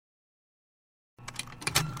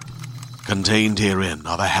Contained herein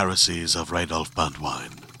are the heresies of Radolf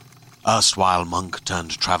Burntwine, erstwhile monk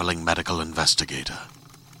turned traveling medical investigator.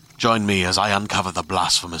 Join me as I uncover the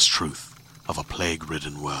blasphemous truth of a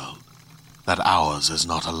plague-ridden world, that ours is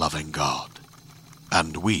not a loving God,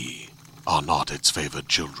 and we are not its favored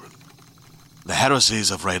children. The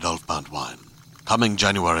heresies of Radolf Burntwine, coming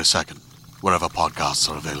January 2nd, wherever podcasts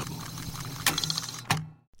are available.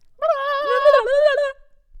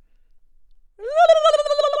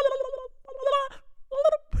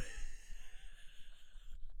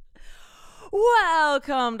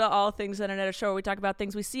 Welcome to All Things Internet, a show where we talk about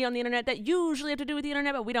things we see on the internet that usually have to do with the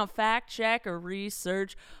internet, but we don't fact check or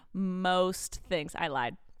research most things. I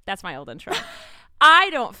lied. That's my old intro. I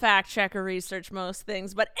don't fact check or research most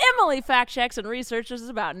things, but Emily fact checks and researches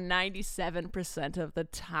about 97% of the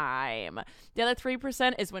time. The other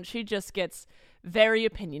 3% is when she just gets very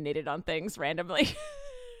opinionated on things randomly.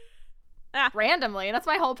 Randomly? That's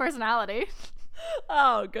my whole personality.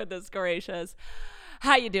 Oh, goodness gracious.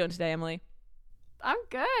 How you doing today, Emily? I'm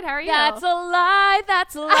good. How are you? That's a lie.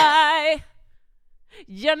 That's a lie.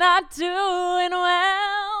 You're not doing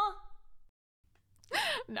well.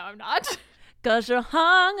 No, I'm not. 'Cause you're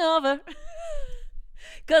hungover.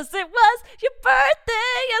 'Cause it was your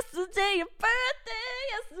birthday yesterday. Your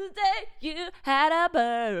birthday yesterday. You had a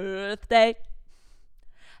birthday.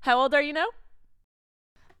 How old are you now?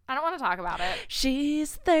 I don't want to talk about it.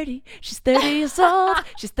 She's 30. She's 30 years old.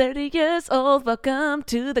 She's 30 years old. Welcome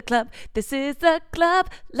to the club. This is the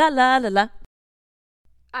club. La la la la.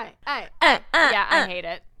 Yeah, I hate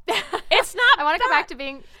it. It's not. I want to go back to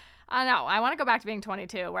being. I want to go back to being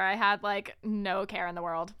 22, where I had like no care in the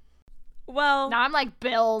world. Well, Now I'm like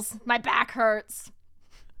bills. My back hurts.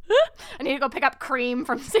 I need to go pick up cream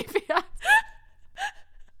from CVS.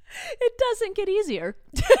 it doesn't get easier.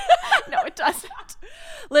 No, it doesn't.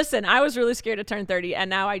 Listen, I was really scared to turn 30, and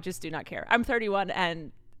now I just do not care. I'm 31,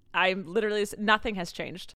 and I'm literally, nothing has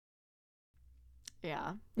changed.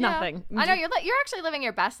 Yeah. Nothing. Yeah. I know, you're actually living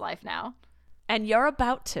your best life now. And you're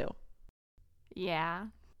about to. Yeah.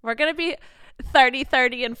 We're going to be 30,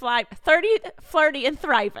 and 30, flirty, and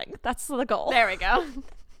thriving. That's the goal. There we go.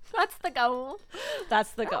 That's the goal.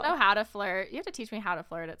 That's the I goal. don't know how to flirt. You have to teach me how to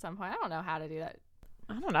flirt at some point. I don't know how to do that.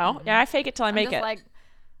 I don't know. Yeah, I fake it till I make I'm just it. like,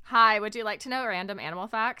 hi, would you like to know random animal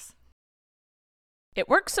facts? It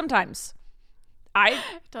works sometimes. It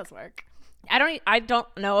does work. I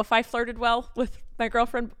don't know if I flirted well with my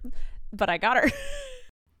girlfriend, but I got her.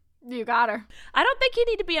 You got her. I don't think you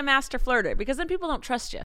need to be a master flirter because then people don't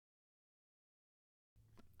trust you.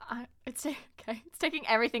 It's taking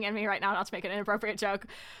everything in me right now not to make an inappropriate joke.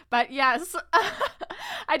 But yes,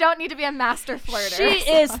 I don't need to be a master flirter.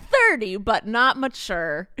 She is 30, but not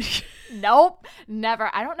mature. Nope,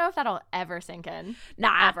 never. I don't know if that'll ever sink in.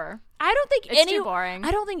 Nah, ever. I don't think It's too boring.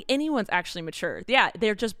 I don't think anyone's actually mature. Yeah,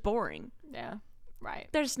 they're just boring. Yeah, right.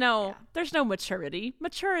 There's no maturity.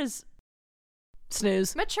 Mature is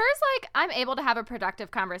snooze. Mature is like I'm able to have a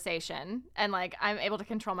productive conversation and like I'm able to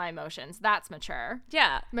control my emotions. That's mature.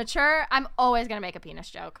 Yeah. Mature, I'm always gonna make a penis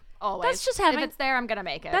joke. Always. That's just having. If it's there, I'm gonna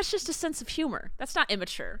make it. That's just a sense of humor. That's not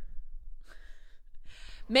immature.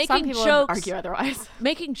 Making Some people jokes. would argue otherwise.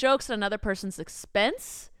 Making jokes at another person's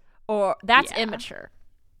expense, or that's immature.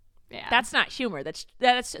 Yeah. That's not humor.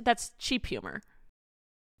 That's cheap humor.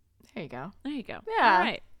 There you go. There you go. Yeah. All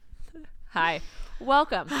right. Hi.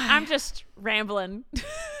 Welcome. I'm just rambling.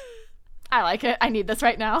 I like it. I need this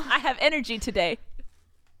right now. I have energy today.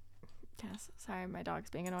 Yes. Sorry, my dog's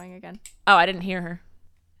being annoying again. Oh, I didn't hear her.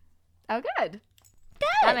 Oh, good.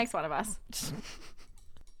 That makes one of us.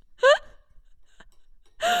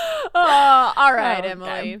 Oh, all right, Oh, Emily.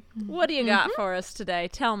 okay. What do you got for us today?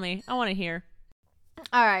 Tell me. I want to hear.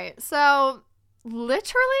 All right. So,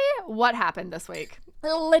 literally, what happened this week?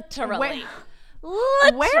 Literally.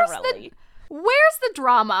 Where's the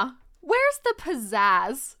drama? Where's the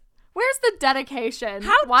pizzazz? Where's the dedication?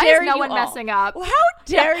 Why is dare no you one all? messing up? How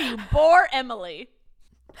dare you bore Emily?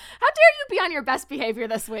 How dare you be on your best behavior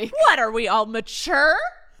this week? What, are we all mature?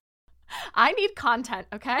 I need content,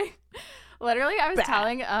 okay? Literally, I was Bah.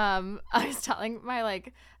 telling my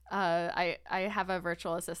like I have a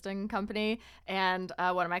virtual assistant company, and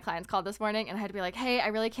one of my clients called this morning, and I had to be like, hey, I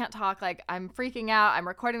really can't talk. Like, I'm freaking out. I'm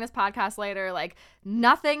recording this podcast later. Like,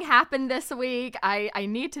 nothing happened this week. I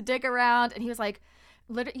need to dig around. And he was like,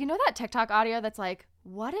 you know that TikTok audio that's like,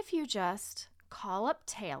 what if you just call up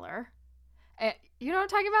Taylor? And, you know what I'm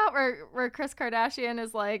talking about? Where Kris Kardashian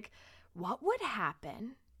is like, what would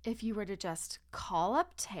happen if you were to just call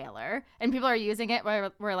up Taylor? And people are using it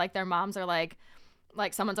where like their moms are like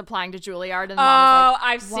someone's applying to Juilliard and the mom is like,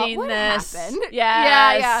 I've what seen would this. happen?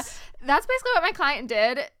 Yes. Yeah. that's basically what my client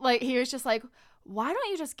did. Like, he was just like, why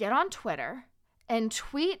don't you just get on Twitter and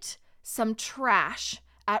tweet some trash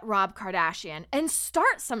at Rob Kardashian and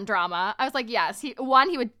start some drama? I was like, yes. He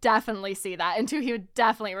would definitely see that, and 2, he would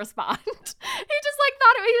definitely respond. He just like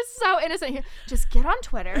thought he was so innocent. Just get on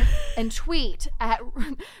Twitter and tweet at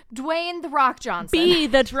Dwayne The Rock Johnson. Be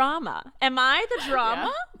the drama. Am I the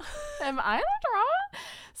drama? Yeah. Am I the drama?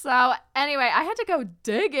 So anyway, I had to go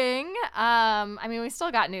digging. I mean, we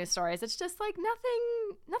still got news stories. It's just like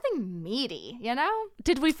nothing meaty, you know?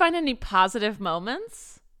 Did we find any positive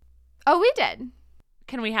moments? Oh, we did.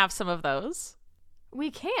 Can we have some of those? We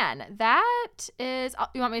can. That is,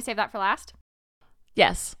 you want me to save that for last?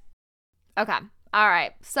 Yes. Okay. All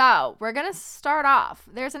right. So we're going to start off.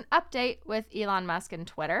 There's an update with Elon Musk and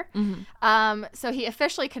Twitter. Mm-hmm. So he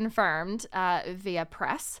officially confirmed via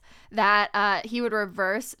press that he would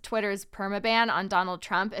reverse Twitter's permaban on Donald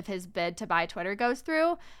Trump if his bid to buy Twitter goes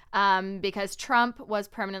through, because Trump was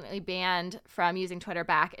permanently banned from using Twitter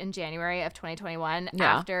back in January of 2021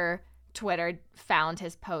 after Twitter found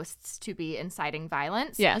his posts to be inciting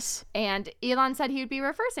violence. Yes. And Elon said he would be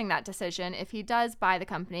reversing that decision if he does buy the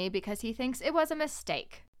company because he thinks it was a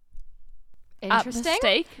mistake. Interesting. A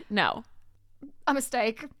mistake? No. A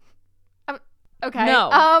mistake. Okay.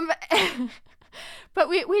 No. But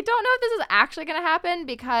we don't know if this is actually going to happen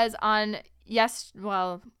because on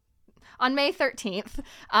May 13th,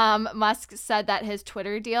 Musk said that his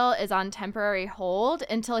Twitter deal is on temporary hold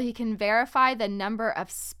until he can verify the number of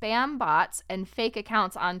spam bots and fake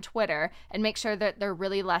accounts on Twitter and make sure that they're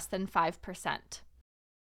really less than 5%.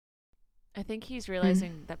 I think he's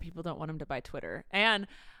realizing that people don't want him to buy Twitter. And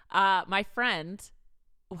my friend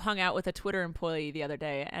hung out with a Twitter employee the other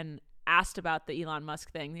day and asked about the Elon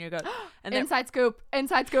Musk thing. And Inside scoop.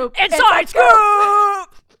 Inside scoop. Inside scoop!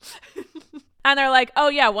 And they're like, oh,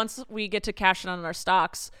 yeah, once we get to cash in on our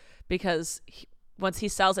stocks, because once he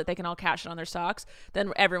sells it, they can all cash in on their stocks,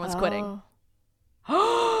 then everyone's quitting.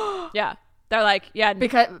 Yeah. They're like, yeah,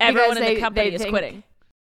 because everyone in the company is quitting.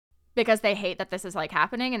 Because they hate that this is like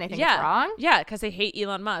happening and they think it's wrong? Yeah, because they hate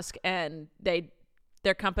Elon Musk and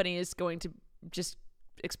their company is going to just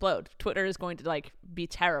explode. Twitter is going to like be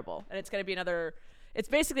terrible. And it's going to be it's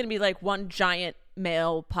basically going to be like one giant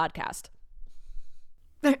male podcast.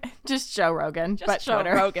 Just Joe Rogan. Just Joe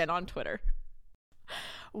Rogan on Twitter.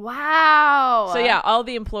 Wow. So yeah, all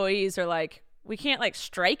the employees are like, we can't like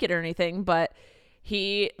strike it or anything, but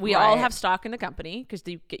we all have stock in the company because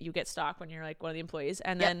you get stock when you're like one of the employees,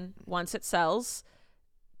 and then once it sells,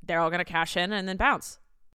 they're all gonna cash in and then bounce.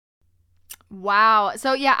 Wow.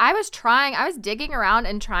 So yeah, I was digging around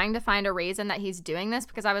and trying to find a reason that he's doing this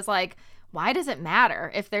because I was like, why does it matter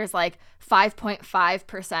if there's like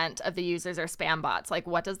 5.5% of the users are spam bots? Like,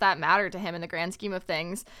 what does that matter to him in the grand scheme of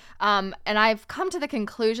things? And I've come to the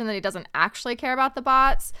conclusion that he doesn't actually care about the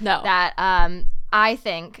bots. No. That I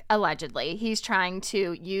think, allegedly, he's trying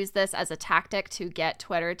to use this as a tactic to get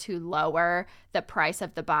Twitter to lower the price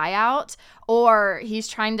of the buyout, or he's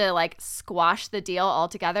trying to like squash the deal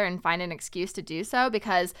altogether and find an excuse to do so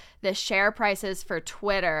because the share prices for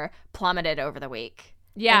Twitter plummeted over the week.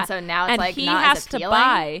 Yeah. And so now it's like he not has as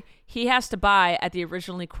appealing. He has to buy at the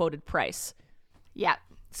originally quoted price. Yeah.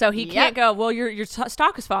 So he can't go, well, your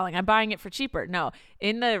stock is falling, I'm buying it for cheaper. No.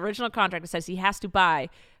 In the original contract, it says he has to buy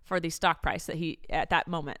for the stock price that he, at that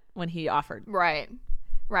moment when he offered. Right.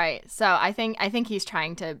 So I think he's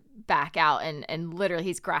trying to back out and literally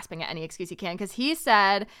he's grasping at any excuse he can because he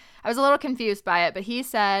said, I was a little confused by it, but he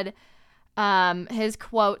said, his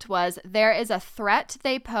quote was, there is a threat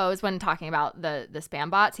they pose when talking about the spam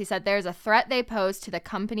bots. He said, there's a threat they pose to the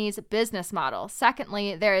company's business model.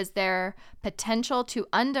 Secondly, there is their potential to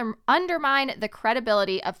undermine the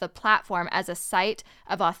credibility of the platform as a site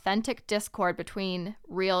of authentic discord between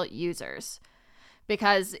real users.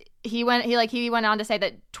 Because he went on to say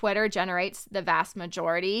that Twitter generates the vast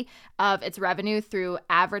majority of its revenue through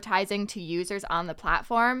advertising to users on the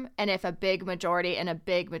platform. And if a big majority, and a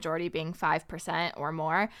big majority being 5% or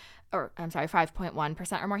more, or I'm sorry,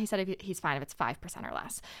 5.1% or more, he said he's fine if it's 5% or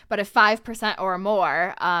less. But if 5% or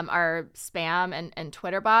more are spam and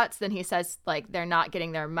Twitter bots, then he says like they're not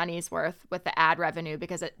getting their money's worth with the ad revenue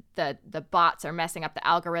because the bots are messing up the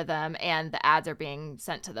algorithm and the ads are being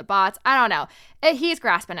sent to the bots. I don't know. He's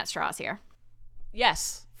grasping at straws here.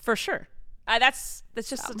 Yes, for sure. That's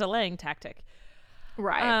just a delaying tactic.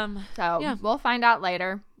 Right. We'll find out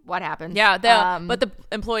later what happens. Yeah. But the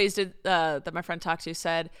employees that my friend talked to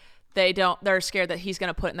said they're scared that he's going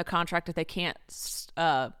to put in the contract that they can't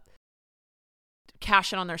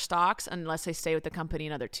cash in on their stocks unless they stay with the company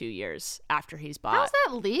another 2 years after he's bought. How's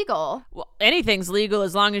that legal? Well, anything's legal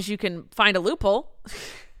as long as you can find a loophole.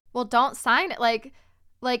 Well, don't sign it. Like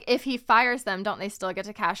if he fires them, don't they still get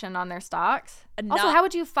to cash in on their stocks? Also, how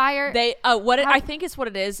would you fire? I think is what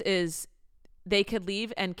it is they could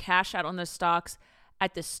leave and cash out on the stocks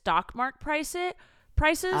at the stock market prices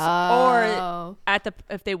or at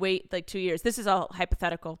if they wait like 2 years. This is all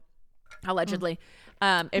hypothetical, allegedly.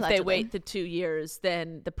 If they wait the 2 years,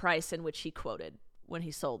 then the price in which he quoted when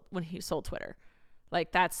he sold Twitter,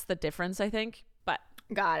 like that's the difference, I think. But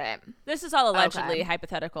got it. This is all allegedly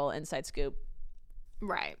hypothetical inside scoop.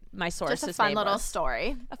 Right. My source just a is fun nameless. Little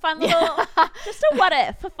story. A fun little, just a what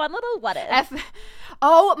if. A fun little what if.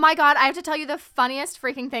 Oh my God. I have to tell you the funniest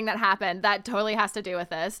freaking thing that happened that totally has to do with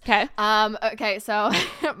this. Okay. Okay. So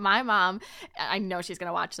my mom, I know she's going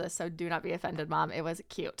to watch this, so do not be offended, Mom. It was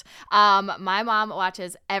cute. My mom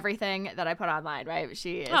watches everything that I put online, right?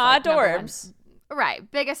 She is adorbs. Right.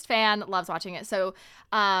 Biggest fan, loves watching it. So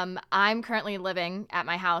I'm currently living at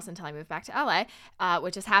my house until I move back to LA,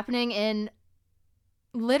 which is happening in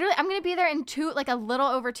literally, I'm going to be there in a little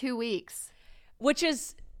over 2 weeks. Which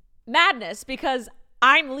is madness because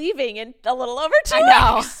I'm leaving in a little over 2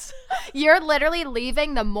 weeks. You're literally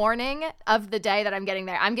leaving the morning of the day that I'm getting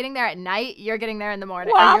there. I'm getting there at night. You're getting there in the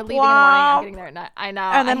morning. Womp, you're leaving in the morning. I'm getting there at night. I know.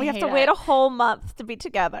 And then we have to wait a whole month to be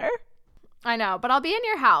together. I know, but I'll be in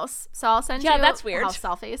your house, so I'll send you that's weird. House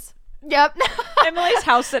selfies. Yep. Emily's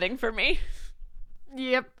house sitting for me.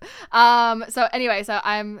 Yep. So anyway, so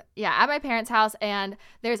I'm at my parents' house, and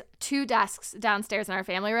there's 2 desks downstairs in our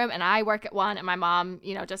family room, and I work at one, and my mom,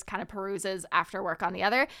 just kind of peruses after work on the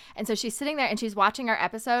other. And so she's sitting there and she's watching our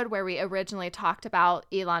episode where we originally talked about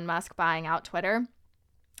Elon Musk buying out Twitter.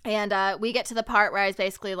 And we get to the part where I was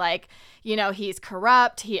basically like, he's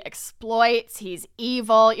corrupt, he exploits, he's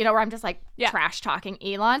evil, where I'm just like trash talking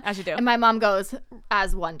Elon. As you do. And my mom goes,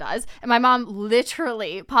 as one does. And my mom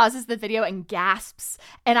literally pauses the video and gasps.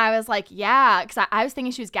 And I was like, yeah, because I was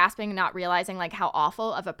thinking she was gasping, not realizing like how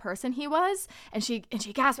awful of a person he was. And she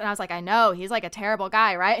gasped. And I was like, I know, he's like a terrible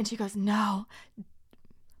guy, right? And she goes, no.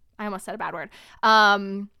 I almost said a bad word.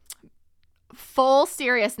 Full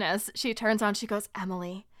seriousness, she turns on, she goes,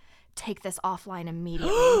 Emily, take this offline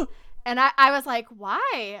immediately. And I was like,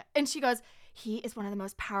 why? And she goes, he is one of the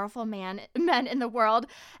most powerful men in the world.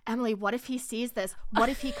 Emily, what if he sees this? What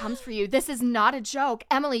if he comes for you? This is not a joke.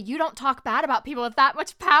 Emily, you don't talk bad about people with that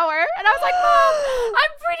much power. And I was like, Mom,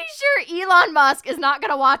 I'm pretty sure Elon Musk is not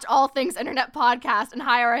going to watch All Things Internet podcast and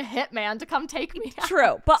hire a hitman to come take me out.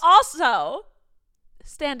 True. But also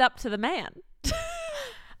stand up to the man.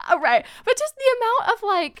 Right. But just the amount of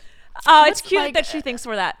like, oh, it's cute that she thinks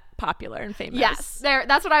we're that popular and famous. Yes,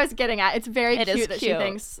 that's what I was getting at. It's very cute that she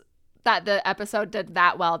thinks that the episode did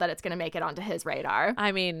that well that it's going to make it onto his radar.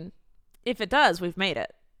 I mean, if it does, we've made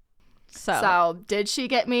it. So did she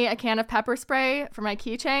get me a can of pepper spray for my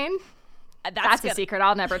keychain? That's a secret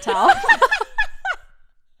I'll never tell.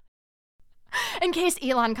 In case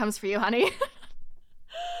Elon comes for you, honey.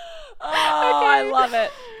 Oh, okay. I love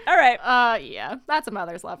it. All right. Yeah, that's a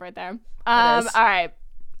mother's love right there. All right.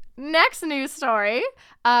 Next news story.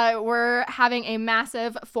 We're having a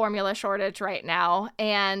massive formula shortage right now.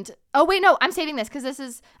 And, oh, wait, no, I'm saving this because this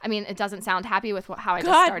is, it doesn't sound happy with how I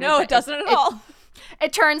just started. No, it doesn't at all.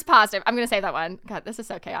 It turns positive. I'm going to say that one. God, this is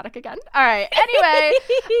so chaotic again. All right. Anyway,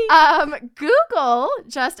 Google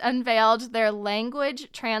just unveiled their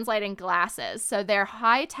language translating glasses. So they're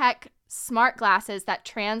high-tech smart glasses that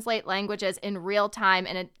translate languages in real time,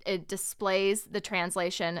 and it displays the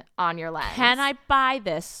translation on your lens. Can I buy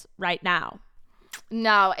this right now?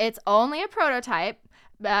 No, it's only a prototype.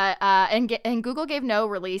 And Google gave no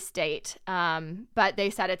release date, but they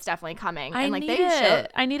said it's definitely coming. I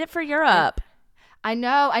need it for Europe. I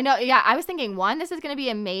know. Yeah, I was thinking, this is going to be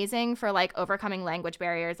amazing for like overcoming language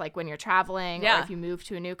barriers, like when you're traveling or if you move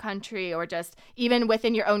to a new country or just even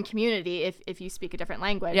within your own community, if you speak a different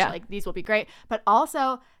language, like these will be great. But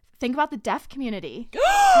also think about the deaf community.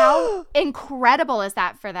 How incredible is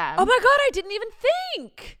that for them? Oh my God, I didn't even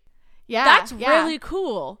think. Yeah. That's really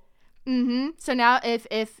cool. Mm-hmm. So now if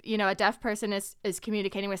a deaf person is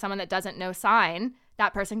communicating with someone that doesn't know sign,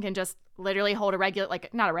 that person can just literally hold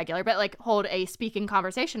hold a speaking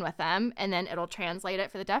conversation with them, and then it'll translate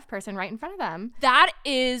it for the deaf person right in front of them. That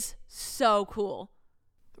is so cool.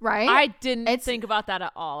 Right? I didn't think about that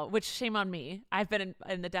at all, which shame on me. I've been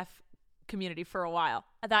in the deaf community for a while.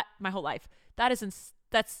 My whole life.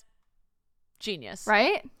 That's genius.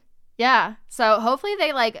 Right? Yeah. So hopefully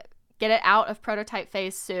they get it out of prototype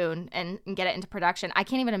phase soon and get it into production. I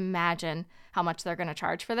can't even imagine how much they're going to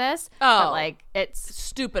charge for this. Oh, but it's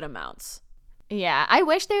stupid amounts. Yeah, I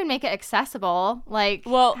wish they would make it accessible.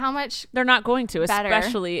 How much? They're not going to, better.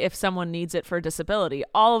 Especially if someone needs it for a disability.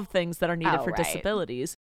 All of things that are needed for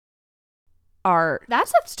disabilities are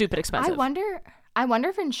That's stupid expensive. I wonder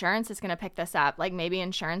if insurance is going to pick this up. Like maybe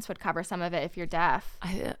insurance would cover some of it if you're deaf.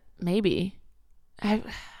 Maybe.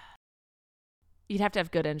 You'd have to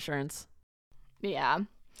have good insurance. Yeah.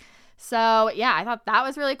 So, yeah, I thought that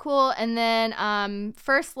was really cool. And then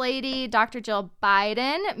First Lady Dr. Jill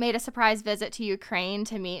Biden made a surprise visit to Ukraine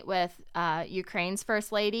to meet with Ukraine's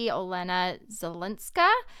First Lady, Olena Zelenska.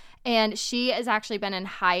 And she has actually been in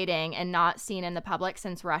hiding and not seen in the public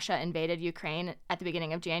since Russia invaded Ukraine at the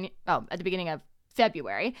beginning of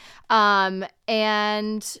February.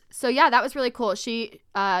 And so, yeah, that was really cool.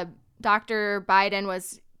 Dr. Biden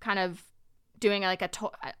was kind of doing like a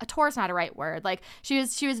tour is not a right word. Like she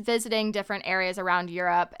was visiting different areas around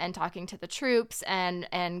Europe and talking to the troops and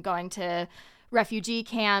going to refugee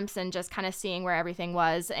camps and just kind of seeing where everything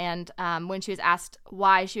was. And when she was asked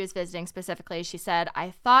why she was visiting specifically, she said,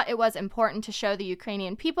 "I thought it was important to show the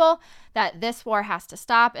Ukrainian people that this war has to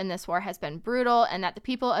stop and this war has been brutal and that the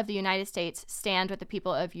people of the United States stand with the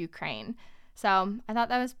people of Ukraine." So I thought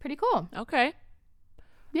that was pretty cool. Okay.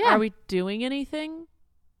 Yeah. Are we doing anything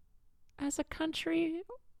as a country?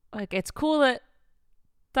 Like, it's cool that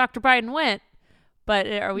Dr. Biden went, but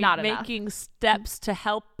are we Not making steps to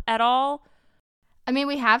help at all? I mean,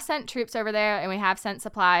 we have sent troops over there and we have sent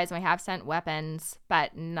supplies and we have sent weapons,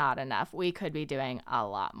 but not enough. We could be doing a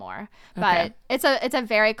lot more. Okay. But it's a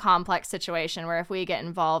very complex situation where if we get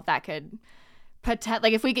involved, that could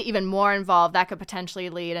if we get even more involved, that could potentially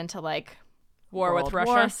lead into like War with Russia?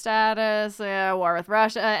 war status, war with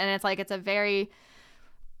Russia, and it's a very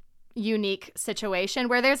unique situation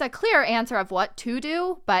where there's a clear answer of what to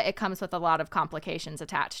do, but it comes with a lot of complications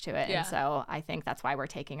attached to it. Yeah. And so I think that's why we're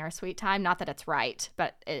taking our sweet time. Not that it's right,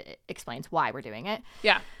 but it explains why we're doing it.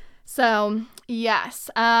 Yeah. So yes.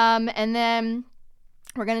 And then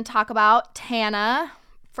we're going to talk about Tana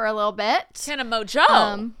for a little bit. Tana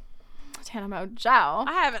Mongeau. Tana Mongeau.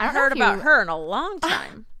 I haven't don't know heard if about you- her in a long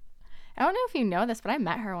time. I don't know if you know this, but I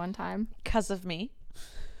met her one time. Because of me.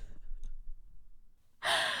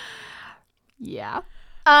 Yeah.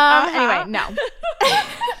 Uh-huh. Anyway, no.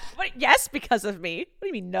 What, yes, because of me. What do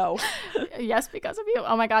you mean no? Yes, because of you.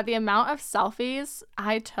 Oh my God, the amount of selfies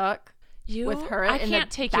I took with her I in can't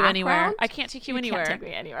the take you anywhere. background. I can't take you You anywhere. can't take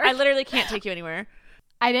me anywhere. I literally can't take you anywhere.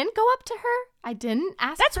 I didn't go up to her. I didn't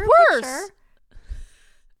ask That's for a worse. picture.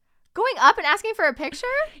 Going up and asking for a picture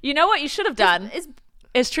You know what you should have done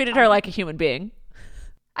is treated her like a human being.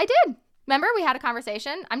 I did. Remember, we had a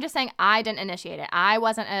conversation. I'm just saying I didn't initiate it. I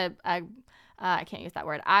wasn't I can't use that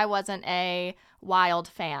word. I wasn't a wild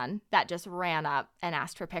fan that just ran up and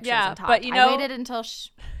asked for pictures Yeah, and talked. but you know- I waited until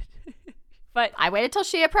But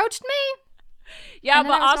she approached me. yeah, And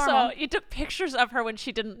then but it was also normal. you took pictures of her when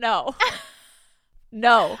she didn't know.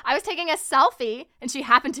 No. I was taking a selfie and she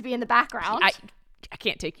happened to be in the background. I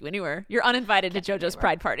can't take you anywhere. You're uninvited to JoJo's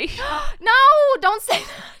Pride Party. No, don't say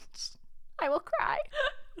that. I will cry.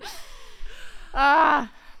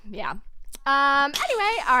 Yeah.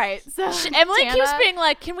 Anyway, all right. So Emily Tana- keeps being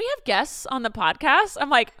like, "Can we have guests on the podcast?" I'm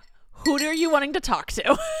like, "Who are you wanting to talk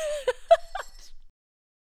to?"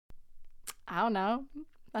 I don't know.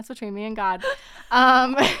 That's between me and God.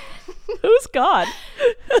 Who's God?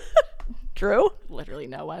 Drew? Literally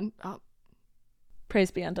no one. Oh,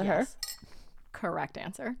 Praise be unto her. yes. Correct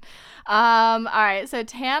answer. All right. So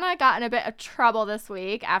Tana got in a bit of trouble this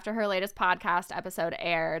week after her latest podcast episode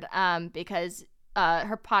aired because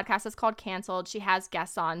her podcast is called Canceled. She has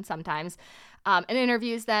guests on sometimes and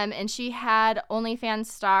interviews them. And she had OnlyFans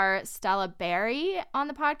star Stella Barry on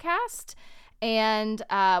the podcast and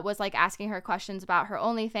was like asking her questions about her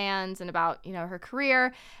OnlyFans and about, her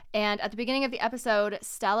career. And at the beginning of the episode,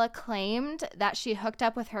 Stella claimed that she hooked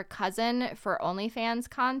up with her cousin for OnlyFans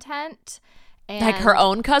content. And, Like her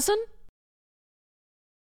own cousin?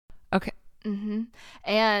 Okay. Mm-hmm.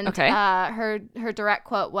 And Okay. her direct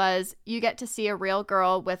quote was, "You get to see a real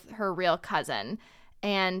girl with her real cousin."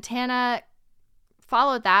 And Tana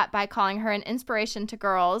followed that by calling her an inspiration to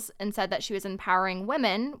girls and said that she was empowering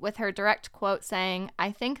women, with her direct quote saying, "I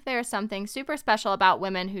think there's something super special about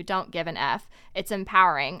women who don't give an F. It's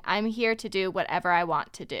empowering. I'm here to do whatever I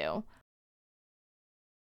want to do."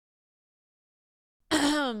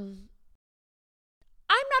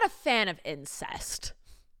 I'm not a fan of incest.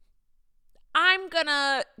 I'm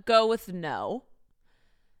gonna go with no.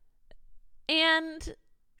 And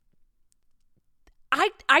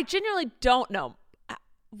I genuinely don't know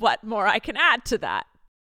what more I can add to that.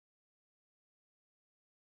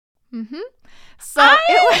 Mm-hmm. So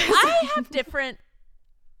I have different,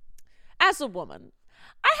 as a woman,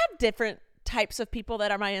 I have different types of people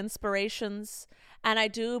that are my inspirations. And I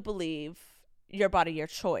do believe your body, your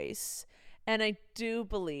choice. And I do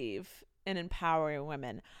believe in empowering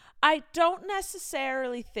women. I don't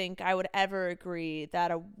necessarily think I would ever agree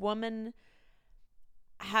that a woman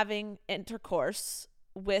having intercourse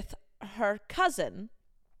with her cousin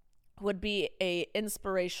would be a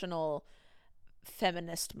inspirational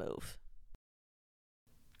feminist move.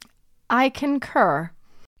 I concur.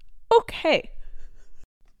 Okay.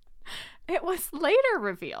 It was later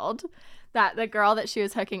revealed that the girl that she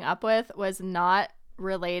was hooking up with was not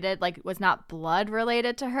related, like was not blood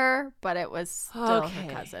related to her, but it was still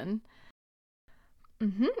her cousin.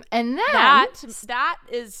 And then that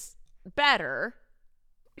is better.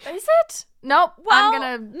 Is it? Nope.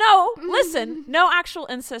 Well, no, listen, no actual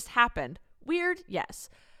incest happened. Weird, yes.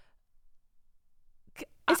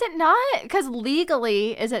 Is it not? Because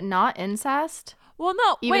legally, is it not incest? Well,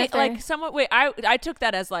 no, Even I took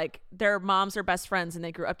that as like their moms are best friends and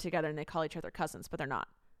they grew up together and they call each other cousins, but they're not.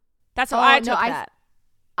 That's how I took that.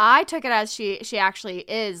 I took it as she actually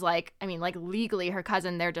is like, I mean, like legally her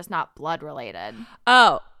cousin, they're just not blood related.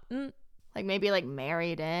 Oh. Like maybe like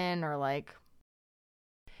married in or like.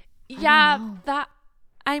 Yeah,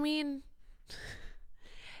 I mean,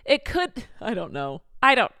 it could, I don't know.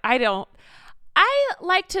 I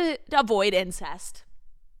like to avoid incest.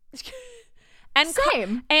 And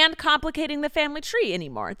Same. And complicating the family tree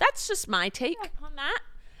anymore. That's just my take on that.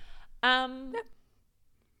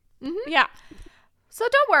 Yeah. So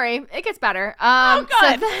don't worry, it gets better.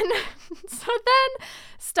 Good. So then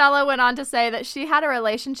Stella went on to say that she had a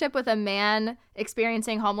relationship with a man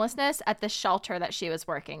experiencing homelessness at the shelter that she was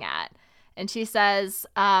working at. And she says,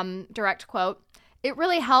 direct quote, "It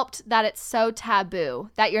really helped that it's so taboo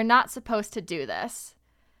that you're not supposed to do this."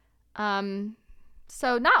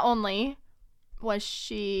 So not only was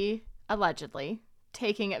she allegedly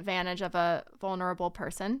taking advantage of a vulnerable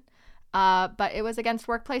person, but it was against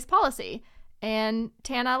workplace policy. And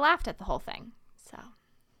Tana laughed at the whole thing. So.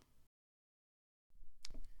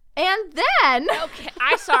 And then. Okay,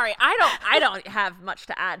 I don't have much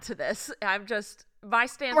to add to this. I'm just, my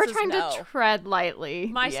stance we're is trying no. to tread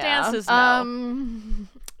lightly. My stance is no.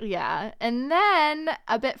 Yeah. And then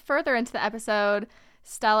a bit further into the episode,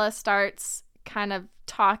 Stella starts kind of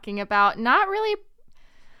talking about not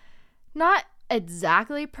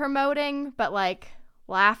exactly promoting, but like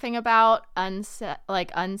laughing about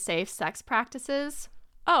unsafe sex practices.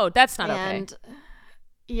 Oh, that's not okay.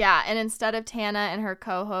 Yeah, and instead of Tana and her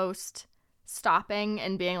co-host stopping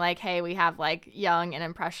and being like, hey, we have like young and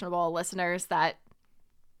impressionable listeners that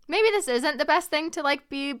maybe this isn't the best thing to like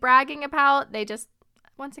be bragging about, they just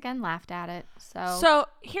once again laughed at it. So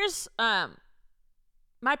here's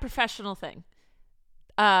my professional thing.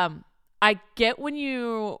 I get when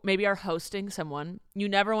you maybe are hosting someone, you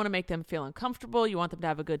never want to make them feel uncomfortable. You want them to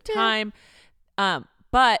have a good time.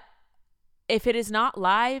 But if it is not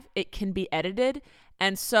live, it can be edited.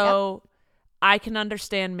 And so I can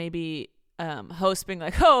understand maybe hosts being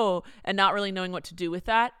like, oh, and not really knowing what to do with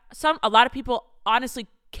that. A lot of people honestly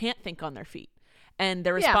can't think on their feet. And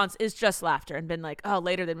their response is just laughter and been like, oh,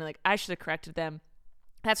 later they'd be like, I should have corrected them.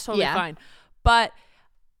 That's totally fine. But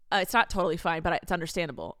it's not totally fine, but it's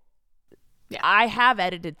understandable. Yeah. I have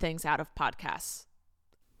edited things out of podcasts.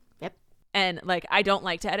 Yep. And like, I don't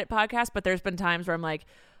like to edit podcasts, but there's been times where I'm like,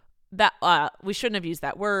 that we shouldn't have used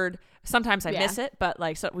that word. Sometimes I miss it, but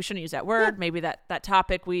like, so we shouldn't use that word. Maybe that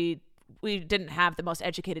topic, we didn't have the most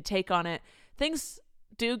educated take on it. Things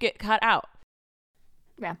do get cut out.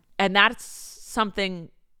 Yeah. And that's something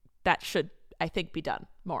that should, I think, be done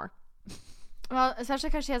more. Well, especially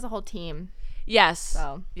because she has a whole team. Yes.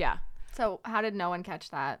 So, yeah. So how did no one catch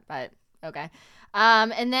that? But okay.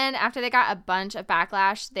 And then after they got a bunch of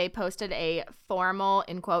backlash, they posted a formal,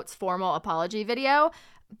 in quotes, formal apology video.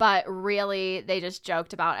 But really, they just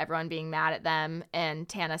joked about everyone being mad at them. And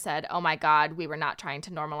Tana said, oh my God, we were not trying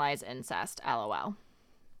to normalize incest, LOL.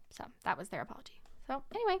 So that was their apology. So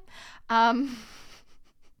anyway, okay.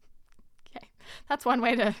 That's one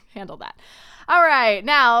way to handle that. All right.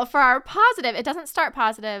 Now for our positive, it doesn't start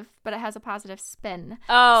positive, but it has a positive spin.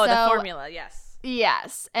 Oh, the formula. Yes.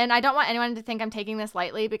 Yes. And I don't want anyone to think I'm taking this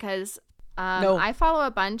lightly because no. I follow a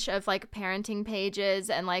bunch of like parenting pages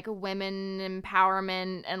and like women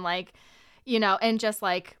empowerment and like, you know, and just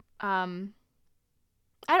like, I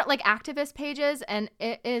don't like activist pages. And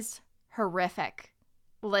it is horrific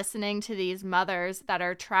listening to these mothers that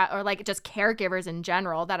are or like just caregivers in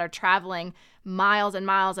general that are traveling miles and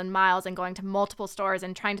miles and miles and going to multiple stores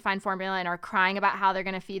and trying to find formula and are crying about how they're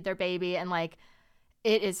going to feed their baby. And like,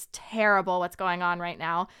 it is terrible what's going on right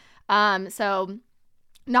now. So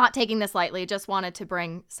not taking this lightly, just wanted to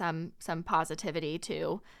bring some positivity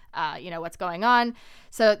to what's going on.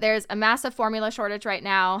 So there's a massive formula shortage right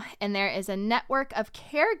now, and there is a network of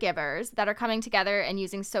caregivers that are coming together and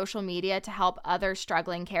using social media to help other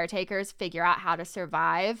struggling caretakers figure out how to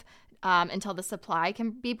survive until the supply can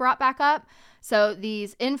be brought back up. So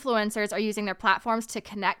these influencers are using their platforms to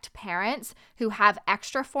connect parents who have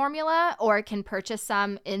extra formula or can purchase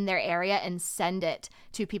some in their area and send it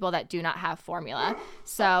to people that do not have formula.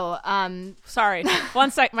 So, sorry,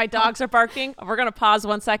 1 sec. My dogs are barking. We're going to pause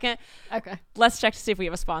 1 second. Okay. Let's check to see if we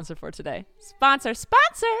have a sponsor for today. Sponsor.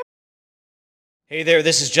 Hey there,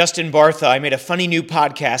 this is Justin Bartha. I made a funny new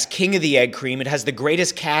podcast, King of the Egg Cream. It has the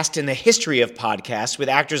greatest cast in the history of podcasts with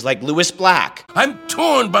actors like Louis Black, I'm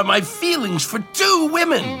torn by my feelings for two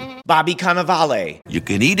women. Bobby Cannavale, You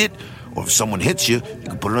can eat it, or if someone hits you, you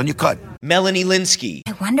can put it on your cut. Melanie Linsky,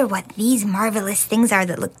 I wonder what these marvelous things are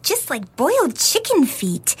that look just like boiled chicken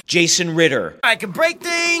feet. Jason Ritter, I can break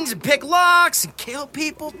things and pick locks and kill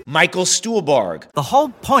people. Michael Stuhlbarg, The whole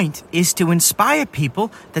point is to inspire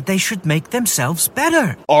people that they should make themselves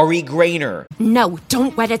better. Ari Grainer, No,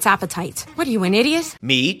 don't whet its appetite. What are you, an idiot?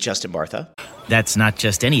 me, Justin Bartha, That's not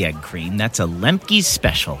just any egg cream, that's a Lemke's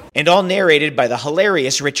special. and all narrated by the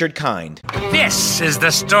hilarious Richard Kind. This is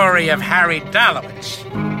the story of Harry Dalowitz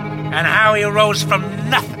and how he rose from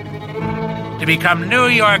nothing to become New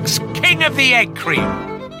York's King of the Egg Cream.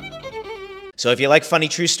 So if you like funny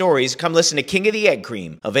true stories, come listen to King of the Egg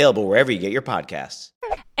Cream, available wherever you get your podcasts.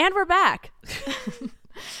 And we're back.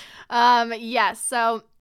 Yes. So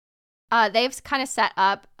they've kind of set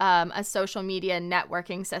up a social media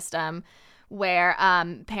networking system where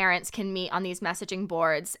parents can meet on these messaging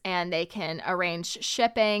boards and they can arrange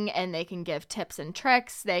shipping and they can give tips and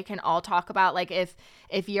tricks. They can all talk about, like,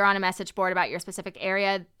 if you're on a message board about your specific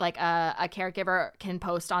area, like a caregiver can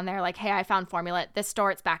post on there like, hey, I found formula at this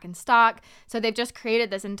store, it's back in stock. So they've just created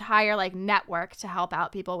this entire like network to help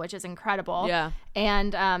out people, which is incredible. Yeah.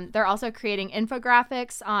 And they're also creating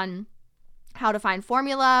infographics on how to find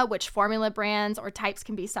formula, which formula brands or types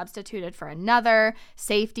can be substituted for another,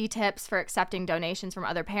 safety tips for accepting donations from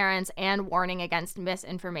other parents, and warning against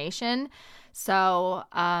misinformation. So,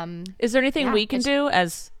 Is there anything Yeah, we can it's- do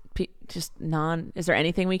as is there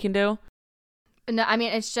anything we can do? no, I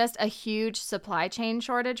mean, it's just a huge supply chain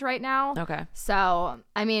shortage right now. Okay. So,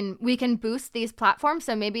 I mean, we can boost these platforms.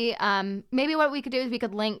 So maybe what we could do is we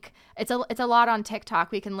could link. It's a lot on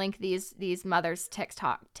TikTok. We can link these mothers'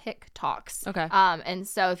 TikToks. Okay. And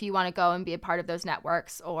so if you want to go and be a part of those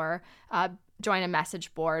networks or join a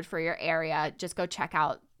message board for your area, just go check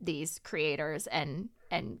out these creators and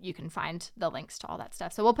you can find the links to all that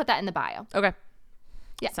stuff. So we'll put that in the bio. Okay.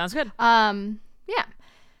 Yeah. Sounds good. Yeah.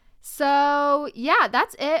 So yeah,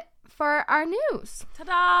 that's it for our news.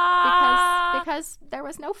 Ta-da! Because there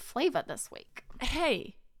was no Flava this week.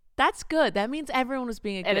 Hey, that's good. That means everyone was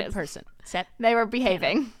being a It good is. person. Set. They were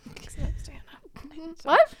behaving.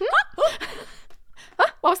 What? Huh?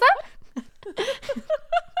 What was that?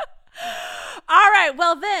 All right.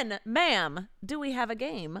 Well then, ma'am, do we have a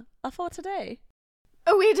game for today?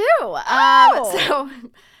 Oh, we do. Oh. So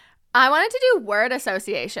I wanted to do word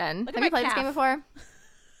association. Look at Have my you played this game calf. before?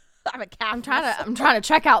 I'm a cat. I'm trying to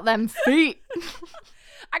check out them feet.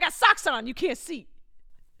 I got socks on. You can't see.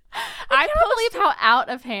 I can't believe how out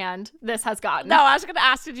of hand this has gotten. No, I was going to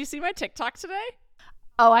ask, did you see my TikTok today?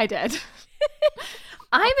 Oh, I did.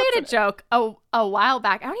 I made a joke a while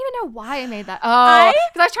back. I don't even know why I made that. Oh,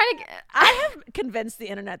 because I was trying to. I have convinced the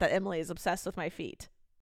internet that Emily is obsessed with my feet.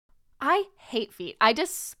 I hate feet. I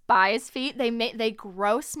despise feet. They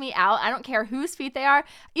gross me out. I don't care whose feet they are,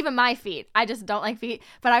 even my feet. I just don't like feet.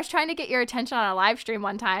 But I was trying to get your attention on a live stream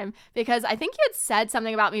one time because I think you had said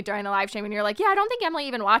something about me during the live stream and you're like, yeah, I don't think Emily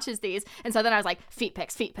even watches these. And so then I was like, feet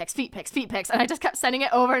pics, feet pics, feet pics, feet pics. And I just kept sending it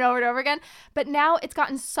over and over and over again. But now it's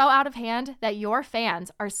gotten so out of hand that your fans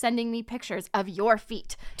are sending me pictures of your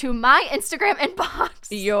feet to my Instagram inbox.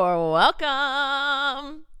 You're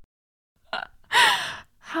welcome.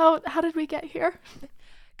 How did we get here?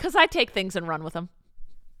 Because I take things and run with them.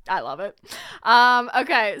 I love it.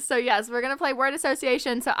 Okay, so yes, we're going to play word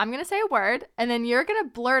association. So I'm going to say a word, and then you're going to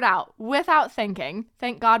blurt out without thinking.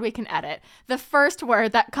 Thank God we can edit. The first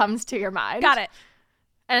word that comes to your mind. Got it.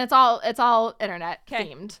 And it's all internet 'Kay.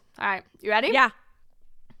 themed. All right, you ready? Yeah.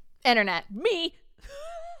 Internet. Me.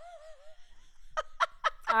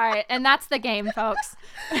 All right, and that's the game, folks.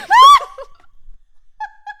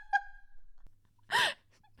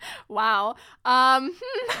 Wow.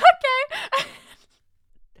 Okay.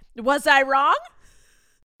 Was I wrong?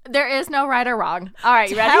 There is no right or wrong. All right,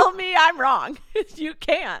 you ready? Tell me I'm wrong. You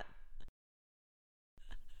can't.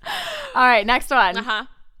 All right, next one. Uh-huh.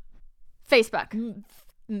 Facebook.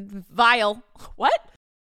 Vile. What?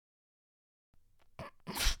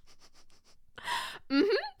 All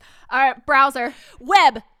right, browser.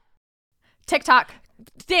 Web. TikTok.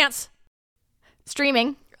 Dance.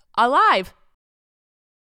 Streaming. Alive.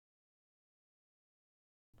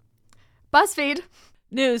 BuzzFeed.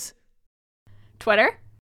 News. Twitter.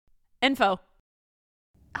 Info.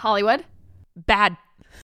 Hollywood. Bad.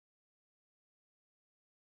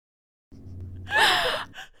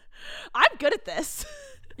 I'm good at this.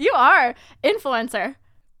 You are. Influencer.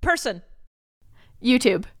 Person.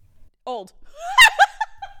 YouTube. Old.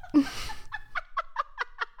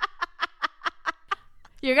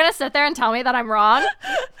 You're going to sit there and tell me that I'm wrong?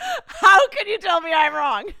 How can you tell me I'm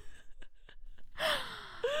wrong?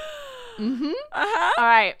 All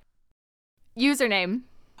right. Username.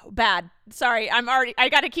 Bad. Sorry, I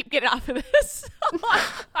got to keep getting off of this.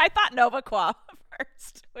 I thought NovaQua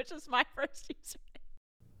first, which is my first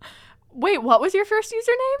username. Wait, what was your first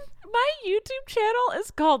username? My YouTube channel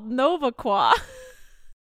is called NovaQua.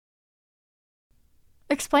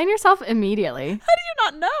 Explain yourself immediately. How do you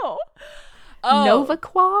not know? Oh,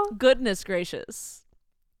 NovaQua? Goodness gracious.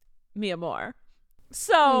 Me more.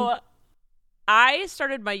 So I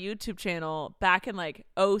started my YouTube channel back in like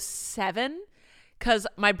 2007 because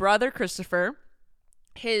my brother Christopher,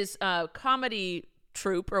 his comedy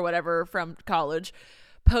troupe or whatever from college,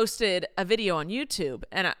 posted a video on YouTube.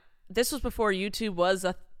 And this was before YouTube was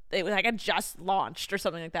it was like I just launched or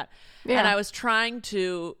something like that. Yeah. And I was trying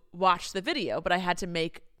to watch the video, but I had to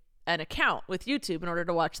make an account with YouTube in order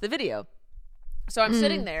to watch the video. So I'm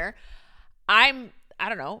sitting there. I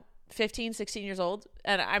don't know, 15, 16 years old,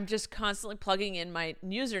 and I'm just constantly plugging in my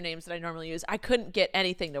usernames that I normally use. I couldn't get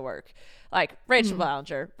anything to work. Like Rachel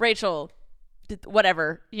Ballinger, Rachel,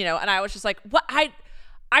 whatever, you know, and I was just like, what?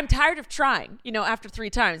 I'm tired of trying, you know, after 3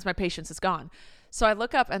 times, my patience is gone. So I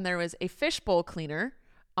look up and there was a fishbowl cleaner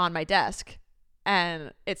on my desk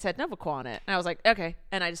and it said NovaQua on it. And I was like, okay.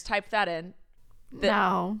 And I just typed that in.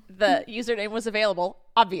 The username was available,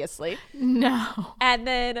 obviously. No. And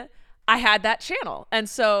then I had that channel. And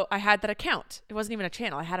so I had that account. It wasn't even a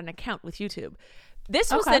channel. I had an account with YouTube.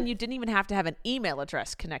 This was then you didn't even have to have an email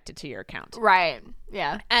address connected to your account. Right.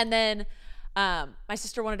 Yeah. And then my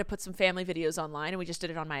sister wanted to put some family videos online and we just did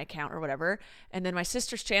it on my account or whatever. And then my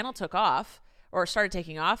sister's channel took off or started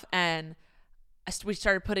taking off. And we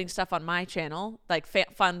started putting stuff on my channel, like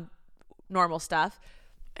fun, normal stuff.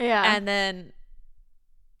 Yeah. And then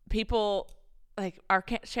people, like our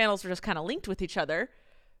channels were just kind of linked with each other.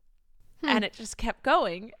 And it just kept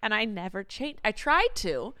going. And I never changed. I tried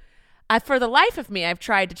to. For the life of me, I've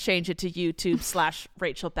tried to change it to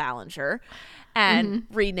YouTube/Rachel Ballinger and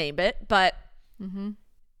rename it. But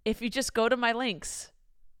if you just go to my links,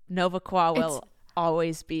 NovaQua will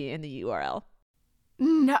always be in the URL.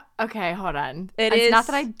 No. Okay, hold on. It's not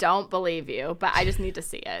that I don't believe you, but I just need to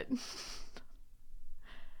see it.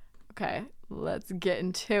 Okay, let's get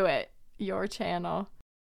into it. Your channel.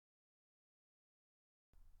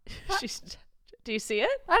 Do you see it?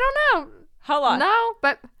 I don't know. Hold on. No,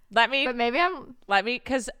 but maybe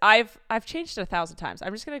because I've changed it 1,000 times.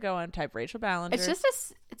 I'm just gonna go and type Rachel Ballinger. It's just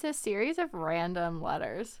it's a series of random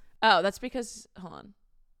letters. Oh, that's because hold on.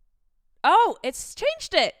 Oh, it's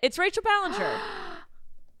changed it. It's Rachel Ballinger.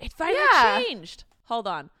 It finally changed. Hold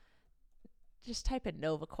on. Just type in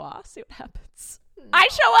NovaQua. See what happens. I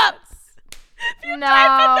show up. If you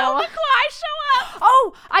type in NovaQua, I show up.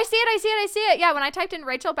 Oh, I see it. Yeah, when I typed in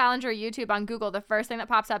Rachel Ballinger YouTube on Google, the first thing that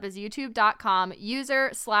pops up is youtube.com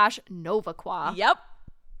user/NovaQua. Yep.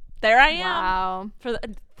 There I am. Wow.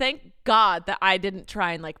 Thank God that I didn't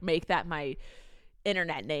try and like make that my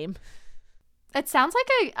internet name. It sounds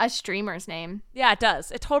like a streamer's name. Yeah, it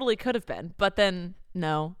does. It totally could have been, but then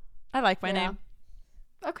no. I like my name.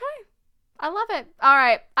 Okay. I love it. All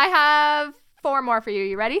right. I have 4 more for you.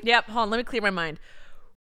 You ready? Yep. Hold on. Let me clear my mind.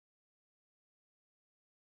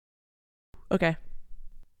 Okay.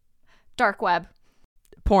 Dark web.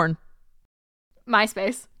 Porn.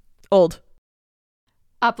 MySpace. Old.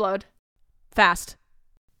 Upload. Fast.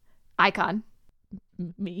 Icon.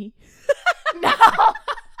 Me. No. How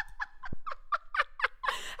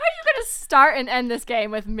are you going to start and end this game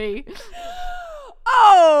with me?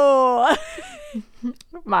 Oh.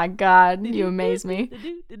 My God. You amaze me.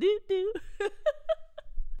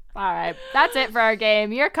 All right. That's it for our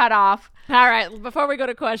game. You're cut off. All right. Before we go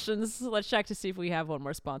to questions, let's check to see if we have one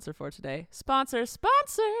more sponsor for today. Sponsor.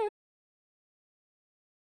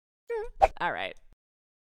 All right.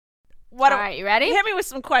 All right. You ready? Hit me with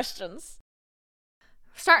some questions.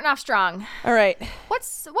 Starting off strong. All right.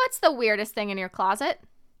 What's the weirdest thing in your closet?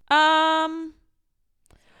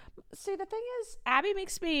 See, the thing is, Abby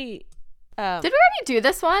makes me... Did we already do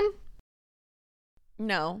this one?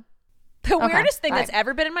 No. The weirdest thing that's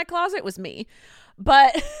ever been in my closet was me.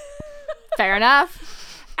 But fair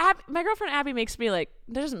enough. My girlfriend Abby makes me like,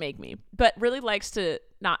 doesn't make me, but really likes to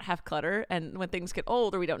not have clutter. And when things get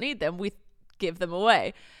old or we don't need them, we give them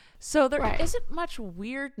away. So there isn't much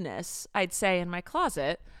weirdness, I'd say, in my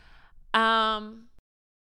closet.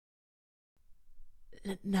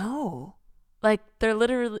 No. Like, they're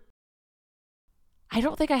literally... I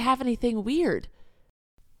don't think I have anything weird.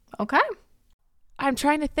 Okay. I'm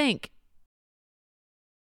trying to think.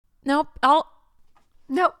 Nope.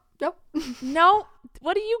 Nope. No.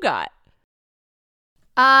 What do you got?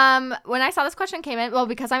 When I saw this question came in, well,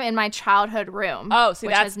 because I'm in my childhood room. Oh, see,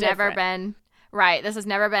 which that's has never different. been right. This has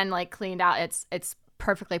never been like cleaned out. It's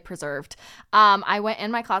perfectly preserved. I went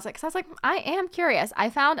in my closet because I was like, I am curious. I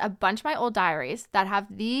found a bunch of my old diaries that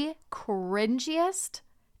have the cringiest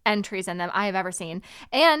entries in them I have ever seen.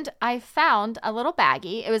 And I found a little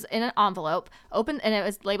baggie. It was in an envelope, open, and it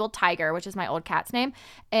was labeled Tiger, which is my old cat's name.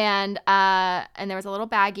 And there was a little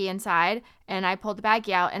baggie inside, and I pulled the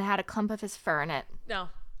baggie out and it had a clump of his fur in it. No.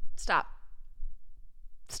 Stop.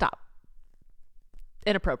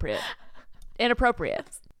 Inappropriate.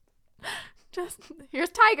 Just, here's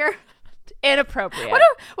Tiger. Inappropriate. What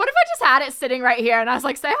if I just had it sitting right here and I was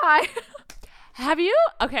like, say hi? Have you?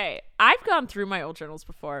 Okay, I've gone through my old journals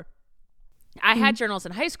before. I had journals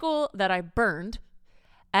in high school that I burned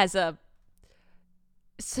as a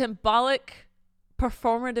symbolic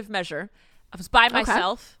performative measure. I was by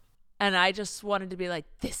myself, and I just wanted to be like,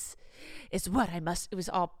 this is what I must. It was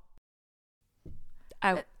all...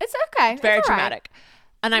 It's okay. Very it's dramatic. Right.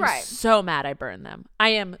 And I'm so mad I burned them. I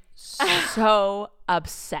am so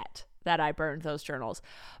upset that I burned those journals.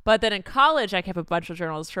 But then in college, I kept a bunch of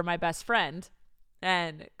journals for my best friend.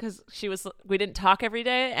 And because we didn't talk every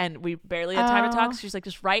day and we barely had time to talk. So she's like,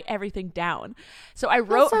 just write everything down. So I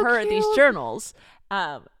wrote her these journals.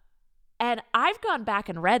 And I've gone back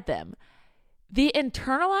and read them. The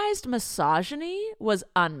internalized misogyny was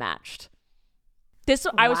unmatched.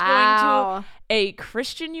 I was going to a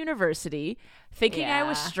Christian university thinking I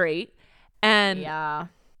was straight. And the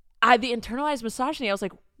internalized misogyny, I was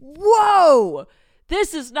like, whoa,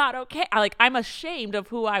 this is not okay. I'm ashamed of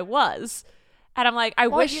who I was. And I'm like, I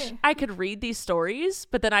wish I could read these stories,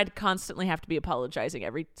 but then I'd constantly have to be apologizing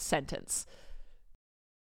every sentence.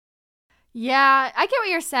 Yeah, I get what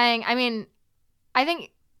you're saying. I mean, I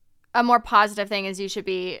think a more positive thing is you should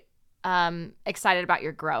be excited about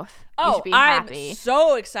your growth. You should be happy. I'm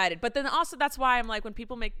so excited. But then also that's why I'm like, when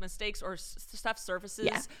people make mistakes or stuff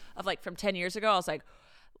surfaces of like from 10 years ago, I was like,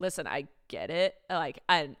 listen, I get it. Like,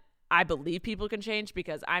 I believe people can change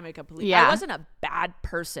because I'm a complete... I wasn't a bad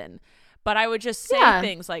person. But I would just say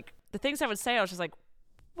things like, the things I would say, I was just like,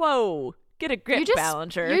 whoa, get a grip,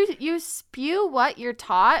 Ballinger. You spew what you're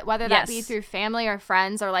taught, whether that be through family or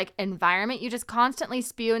friends or like environment. You just constantly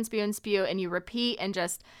spew and spew and spew, and you repeat and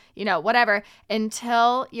just, whatever,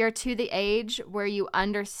 until you're to the age where you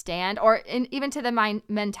understand, or even to the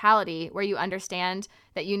mentality where you understand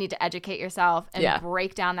that you need to educate yourself and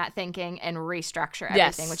break down that thinking and restructure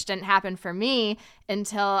everything, which didn't happen for me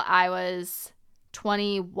until I was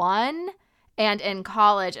 21 and in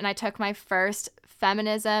college, and I took my first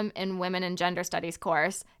feminism and women and gender studies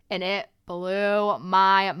course, and it blew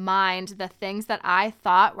my mind, the things that I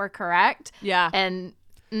thought were correct. And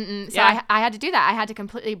I had to do that. I had to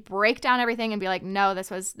completely break down everything and be like, no,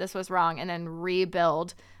 this was wrong, and then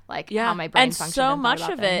rebuild how my brain functioned. And so much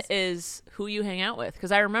of it is who you hang out with,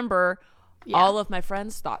 because I remember all of my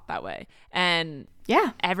friends thought that way, and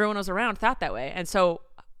everyone was around thought that way, and so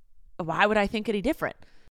why would I think any different?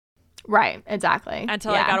 Right, exactly.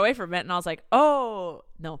 Until I got away from it, and I was like, oh,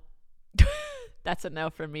 no. That's a no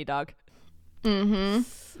from me, dog. Mm-hmm.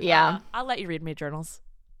 Yeah. I'll let you read me journals.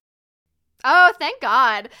 Oh, thank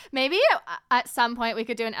God. Maybe at some point we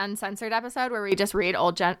could do an uncensored episode where we just read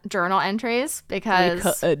old journal entries,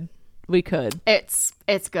 because... We could. It's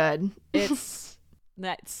good.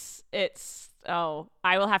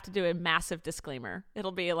 I will have to do a massive disclaimer.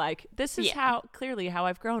 It'll be like, this is how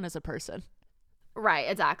I've grown as a person. Right,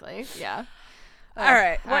 exactly. Yeah. All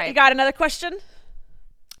right. You got another question?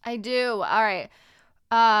 I do. All right.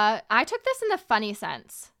 I took this in the funny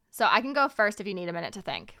sense, so I can go first if you need a minute to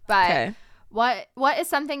think. But what is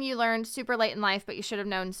something you learned super late in life but you should have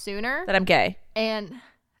known sooner? That I'm gay. And,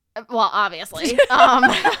 well, obviously.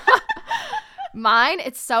 Mine,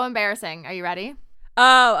 it's so embarrassing. Are you ready?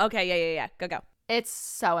 Oh, okay. Yeah. Go. It's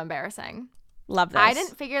so embarrassing. Love this. I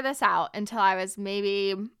didn't figure this out until I was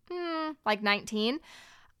maybe 19.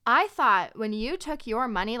 I thought when you took your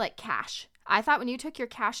money, like cash, I thought when you took your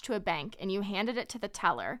cash to a bank and you handed it to the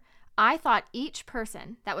teller, I thought each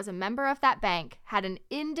person that was a member of that bank had an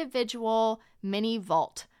individual mini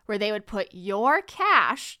vault where they would put your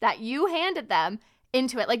cash that you handed them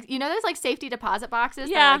into it. Like, you know, those like safety deposit boxes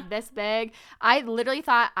that are like this big. I literally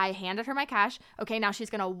thought I handed her my cash. Okay, now she's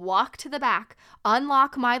going to walk to the back,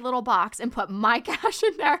 unlock my little box and put my cash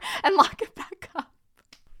in there and lock it back up.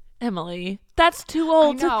 Emily, that's too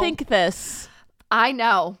old to think this. I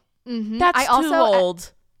know. Mm-hmm. That's too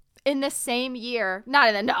old. In the same year,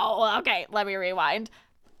 okay, let me rewind.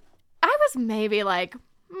 I was maybe like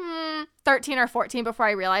 13 or 14 before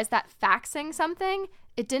I realized that faxing something,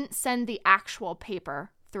 it didn't send the actual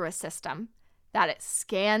paper through a system, that it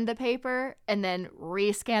scanned the paper and then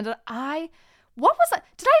rescanned it. What was that?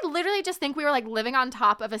 Did I literally just think we were like living on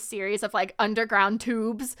top of a series of like underground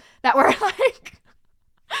tubes that were like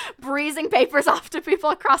breezing papers off to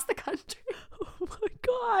people across the country?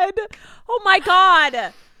 Oh my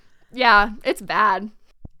God. Yeah, it's bad.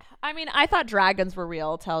 I mean, I thought dragons were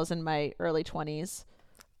real till I was in my early 20s.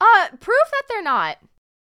 Prove that they're not.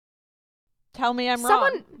 Tell me I'm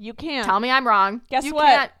wrong. You can't. Tell me I'm wrong. Guess you what?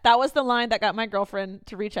 Can't. That was the line that got my girlfriend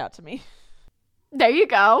to reach out to me. There you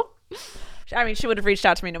go. I mean, she would have reached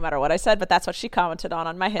out to me no matter what I said, but that's what she commented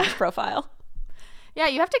on my Hinge profile. Yeah,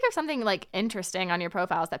 you have to give something like interesting on your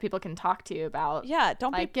profiles that people can talk to you about. Yeah,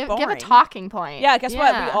 don't like, be give a talking point. Yeah, guess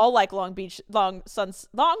what? We all like long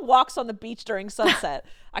walks on the beach during sunset.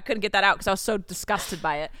 I couldn't get that out because I was so disgusted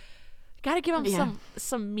by it. You got to give them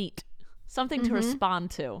some meat, something to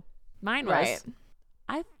respond to. Mine was,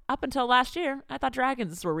 up until last year, I thought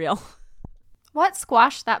dragons were real. What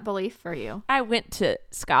squashed that belief for you? I went to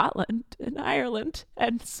Scotland and Ireland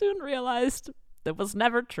and soon realized it was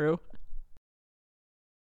never true.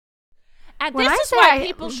 And this is why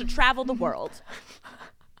people should travel the world.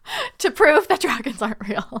 To prove that dragons aren't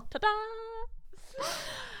real. Ta-da!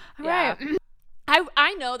 Yeah. Right.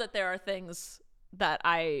 I know that there are things that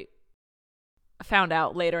I found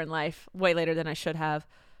out later in life, way later than I should have.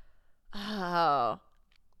 Oh.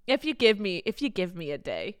 If you give me a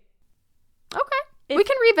day. Okay. We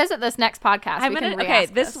can revisit this next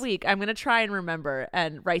podcast. This week I'm going to try and remember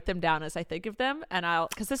and write them down as I think of them, and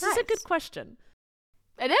because this is a good question.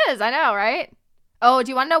 It is. I know, right? Oh,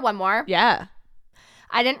 do you want to know one more? Yeah.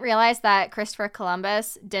 I didn't realize that Christopher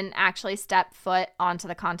Columbus didn't actually step foot onto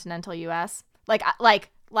the continental U.S. Like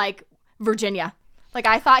Virginia. Like,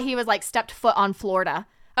 I thought he was like stepped foot on Florida.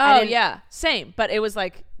 Oh, yeah. Same. But it was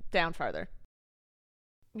like down farther.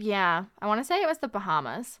 Yeah. I want to say it was the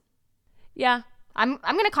Bahamas. Yeah. I'm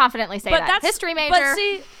going to confidently say that. History major.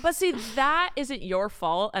 But see, that isn't your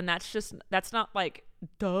fault. And that's not like,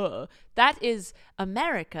 duh. That is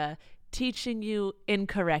America teaching you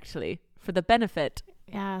incorrectly for the benefit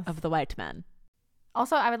of the white man.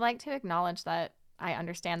 Also, I would like to acknowledge that I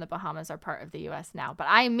understand the Bahamas are part of the U.S. now, but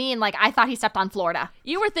I mean, like, I thought he stepped on Florida.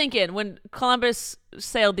 You were thinking when Columbus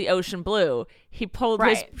sailed the ocean blue, he pulled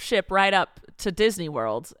his ship right up to Disney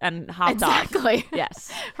World and hopped off. Exactly.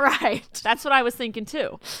 Yes. Right. That's what I was thinking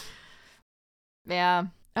too. Yeah.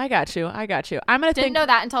 I got you. Didn't know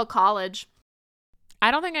that until college.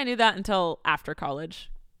 I don't think I knew that until after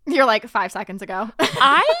college. You're like 5 seconds ago.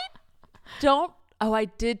 I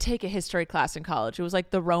did take a history class in college. It was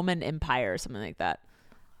like the Roman Empire or something like that.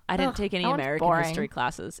 I didn't take any American history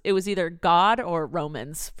classes. It was either God or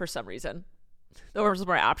Romans for some reason. Those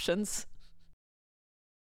were my options.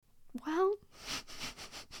 Well,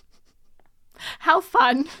 how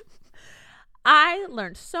fun. I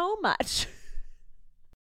learned so much.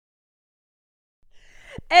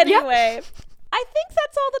 Anyway, I think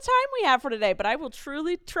that's all the time we have for today, but I will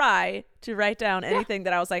truly try to write down anything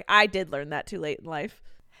that I was like, I did learn that too late in life.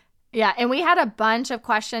 Yeah, and we had a bunch of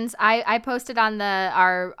questions. I posted on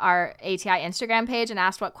our ATI Instagram page and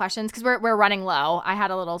asked what questions, because we're running low. I had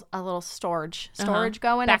a little storage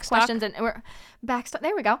going of questions, and we're backstock.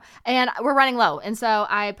 There we go. And we're running low, and so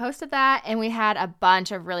I posted that, and we had a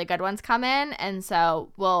bunch of really good ones come in, and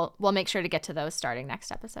so we'll make sure to get to those starting next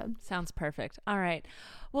episode. Sounds perfect. All right.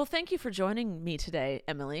 Well, thank you for joining me today,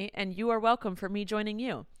 Emily, and you are welcome for me joining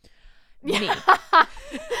you. Me.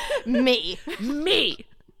 Me.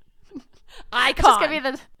 Icon. It's just gonna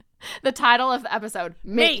be the title of the episode.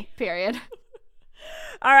 Me. Period.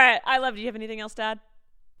 All right. I love you. You have anything else to add?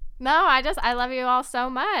 No, I love you all so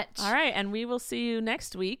much. All right. And we will see you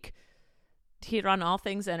next week here on All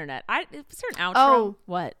Things Internet. Is there an outro? Oh.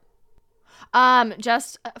 What?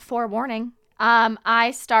 Just forewarning.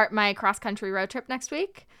 I start my cross-country road trip next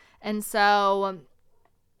week. And so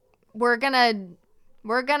we're gonna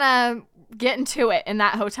get into it in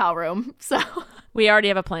that hotel room. So we already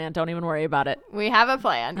have a plan. Don't even worry about it. We have a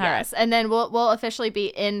plan. All yes. Right. And then we'll officially be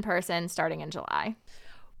in person starting in July.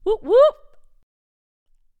 Whoop, whoop.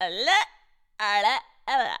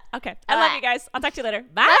 Okay. I love you guys. I'll talk to you later.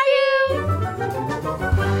 Bye.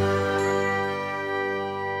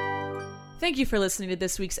 Thank you for listening to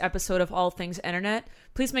this week's episode of All Things Internet.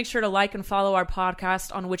 Please make sure to like and follow our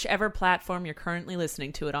podcast on whichever platform you're currently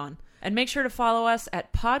listening to it on. And make sure to follow us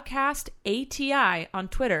at Podcast ATI on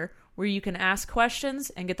Twitter, where you can ask questions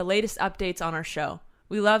and get the latest updates on our show.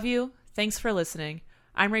 We love you. Thanks for listening.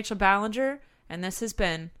 I'm Rachel Ballinger, and this has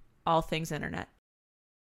been All Things Internet.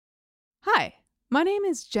 Hi, my name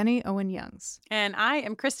is Jenny Owen Youngs. And I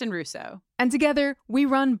am Kristen Russo. And together, we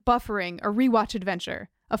run Buffering, a Rewatch Adventure,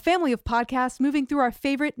 a family of podcasts moving through our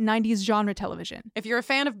favorite 90s genre television. If you're a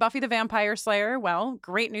fan of Buffy the Vampire Slayer, well,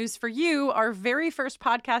 great news for you. Our very first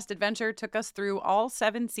podcast adventure took us through all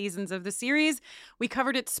 7 seasons of the series. We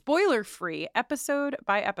covered it spoiler-free, episode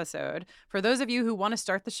by episode. For those of you who want to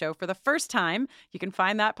start the show for the first time, you can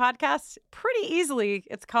find that podcast pretty easily.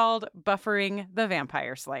 It's called Buffering the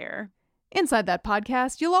Vampire Slayer. Inside that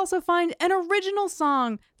podcast, you'll also find an original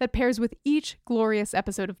song that pairs with each glorious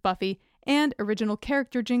episode of Buffy, and original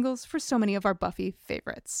character jingles for so many of our Buffy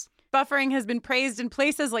favorites. Buffering has been praised in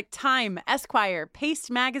places like Time, Esquire,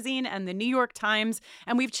 Paste Magazine, and the New York Times,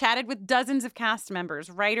 and we've chatted with dozens of cast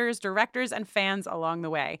members, writers, directors, and fans along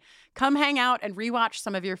the way. Come hang out and rewatch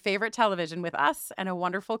some of your favorite television with us and a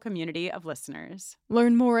wonderful community of listeners.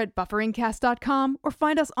 Learn more at bufferingcast.com or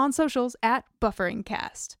find us on socials at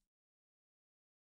BufferingCast.